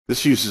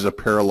This uses a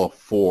parallel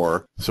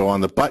 4. So on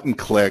the button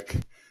click,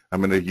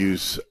 I'm going to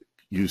use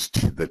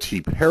the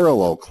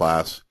T-parallel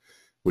class,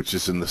 which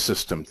is in the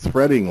system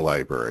threading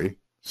library,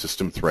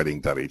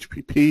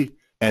 systemthreading.hpp.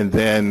 And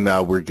then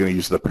we're going to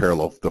use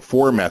the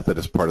for method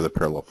as part of the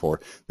parallel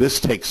for. This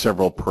takes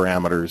several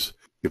parameters.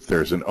 If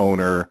there's an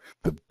owner,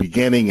 the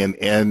beginning and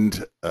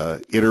end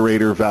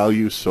iterator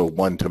value, so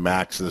 1 to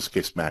max, in this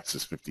case max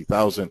is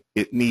 50,000.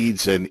 It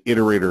needs an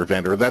iterator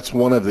event, or that's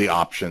one of the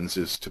options,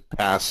 is to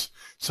pass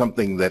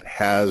something that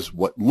has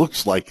what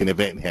looks like an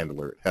event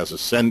handler. It has a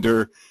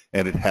sender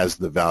and it has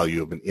the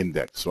value of an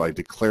index. So I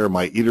declare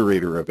my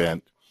iterator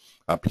event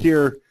up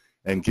here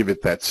and give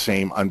it that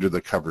same under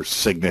the cover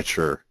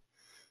signature.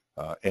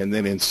 And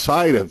then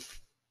inside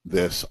of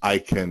this, I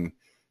can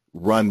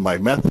run my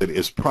method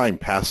isPrime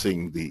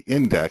passing the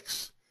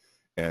index,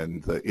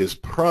 and the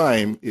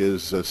isPrime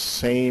is the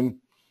same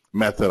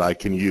method I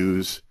can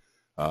use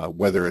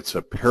whether it's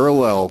a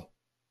parallel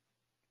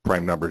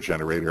prime number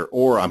generator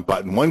or on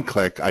button one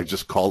click, I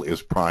just call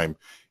isPrime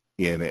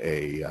in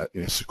a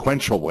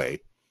sequential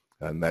way,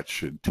 and that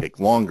should take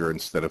longer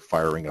instead of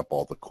firing up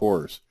all the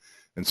cores.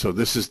 And so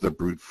this is the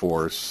brute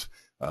force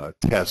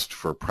test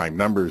for prime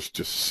numbers,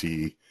 just to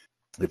see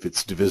if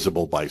it's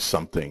divisible by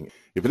something.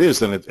 If it is,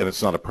 then and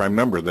it's not a prime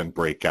number, then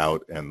break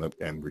out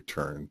and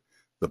return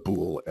the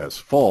bool as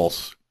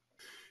false.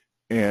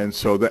 And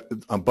so that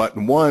on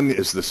button one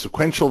is the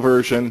sequential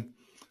version.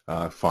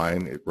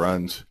 Fine, it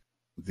runs.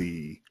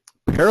 The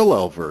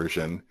parallel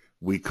version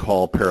we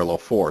call parallel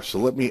 4. So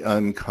let me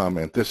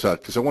uncomment this out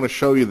because I want to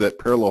show you that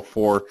parallel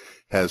 4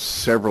 has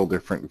several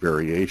different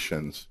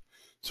variations.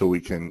 So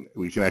we can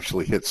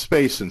actually hit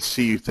space and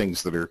see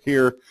things that are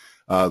here.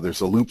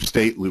 There's a loop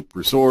state, loop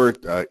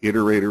resort,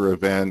 iterator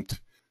event,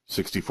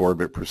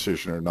 64-bit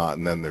precision or not,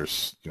 and then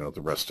there's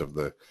the rest of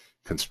the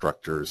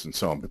constructors and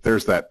so on. But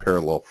there's that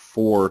parallel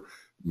 4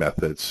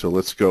 method. So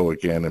let's go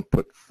again and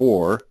put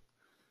 4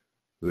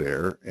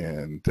 there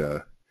and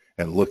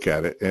look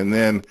at it. And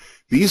then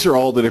these are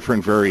all the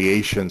different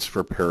variations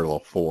for parallel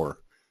 4.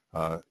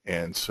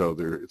 And so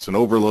it's an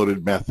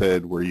overloaded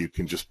method where you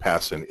can just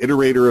pass an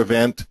iterator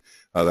event.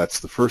 That's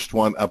the first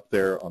one up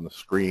there on the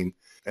screen.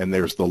 And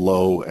there's the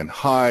low and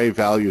high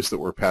values that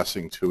we're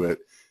passing to it.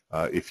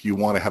 If you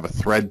want to have a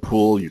thread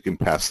pool, you can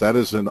pass that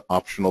as an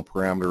optional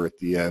parameter at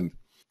the end.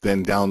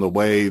 Then down the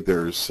way,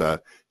 there's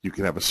you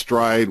can have a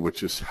stride,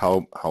 which is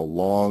how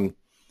long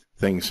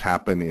things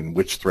happen in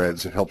which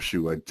threads. It helps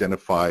you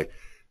identify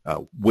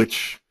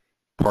which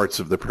parts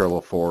of the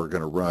parallel 4 are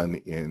going to run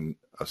in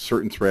a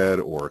certain thread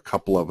or a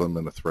couple of them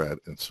in a thread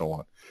and so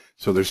on.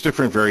 So there's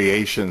different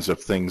variations of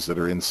things that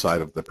are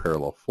inside of the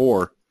parallel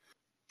 4.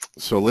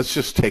 So let's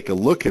just take a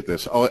look at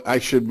this. Oh, I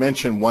should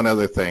mention one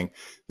other thing.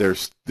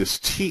 There's this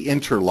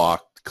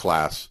T-interlocked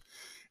class,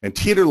 and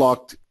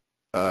T-interlocked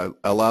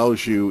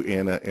allows you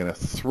in a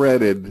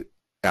threaded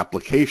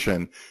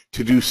application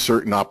to do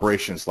certain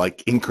operations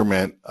like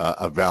increment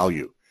a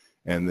value.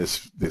 And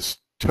this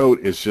tote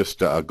is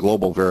just a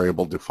global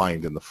variable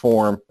defined in the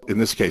form. In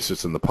this case,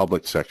 it's in the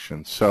public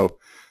section. So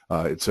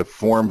it's a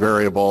form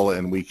variable,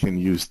 and we can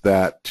use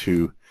that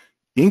to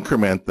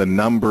increment the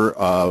number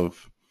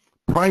of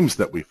primes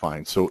that we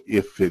find. So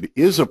if it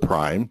is a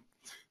prime,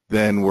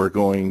 then we're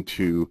going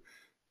to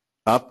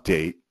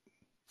update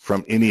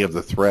from any of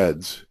the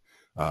threads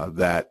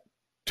that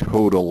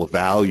total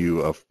value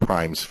of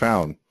primes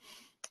found.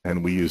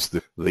 And we use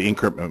the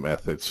increment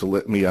method. So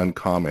let me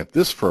uncomment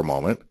this for a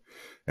moment,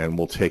 and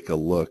we'll take a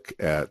look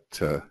at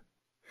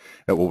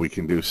what we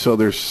can do. So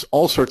there's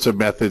all sorts of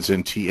methods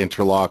in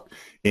T-interlock: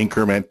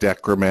 increment,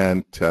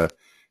 decrement,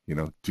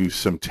 do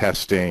some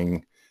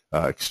testing,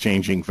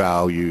 exchanging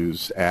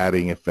values,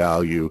 adding a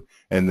value,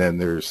 and then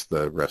there's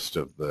the rest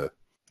of the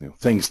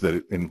things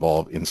that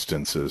involve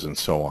instances and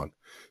so on.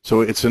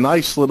 So it's a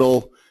nice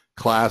little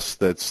class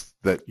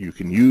that you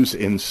can use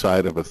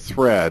inside of a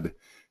thread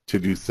to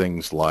do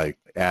things like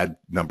add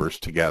numbers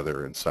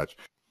together and such.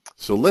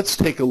 So let's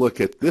take a look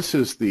at this.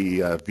 Is the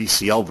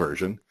VCL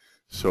version.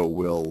 So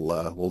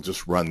we'll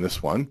just run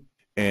this one.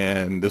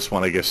 And this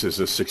one, I guess, is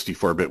a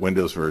 64-bit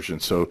Windows version.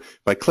 So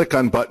if I click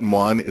on button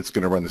 1, it's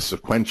going to run the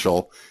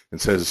sequential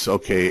and says,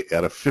 okay,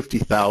 out of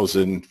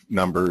 50,000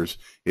 numbers,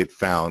 it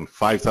found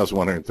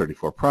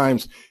 5,134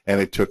 primes,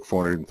 and it took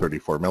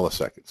 434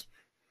 milliseconds.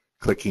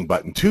 Clicking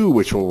button 2,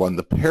 which will run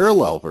the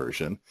parallel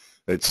version,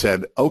 it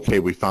said, okay,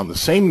 we found the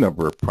same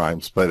number of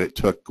primes, but it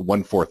took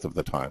 1/4 of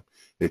the time.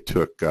 It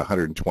took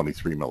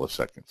 123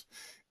 milliseconds.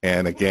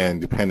 And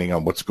again, depending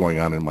on what's going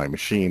on in my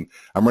machine,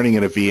 I'm running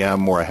in a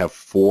VM where I have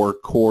 4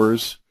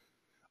 cores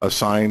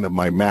assigned.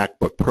 My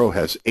MacBook Pro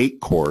has 8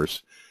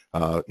 cores.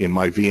 In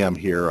my VM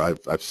here,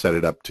 I've set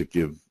it up to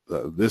give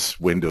this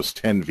Windows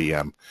 10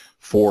 VM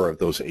 4 of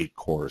those 8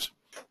 cores.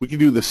 We can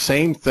do the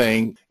same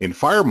thing in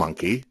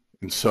FireMonkey.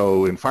 And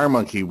so in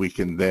FireMonkey, we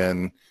can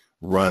then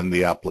run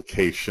the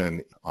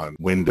application on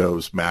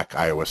Windows, Mac,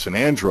 iOS, and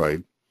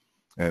Android.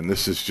 And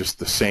this is just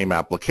the same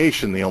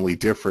application. The only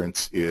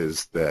difference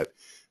is that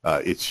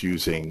it's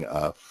using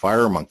a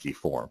FireMonkey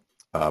form.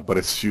 but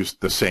it's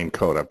used the same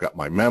code. I've got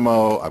my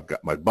memo, I've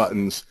got my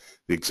buttons,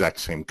 the exact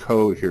same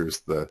code.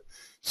 Here's the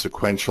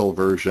sequential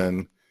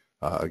version,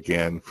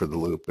 again, for the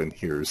loop, and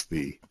here's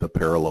the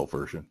parallel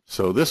version.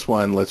 So this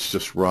one, let's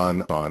just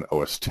run on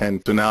OS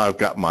X. So now I've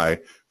got my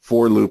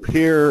for loop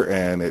here,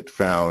 and it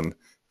found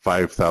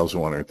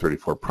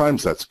 5,134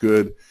 primes. That's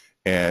good.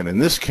 And in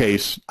this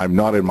case, I'm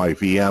not in my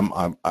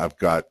VM. I've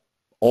got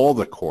all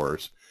the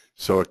cores,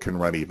 so it can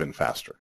run even faster.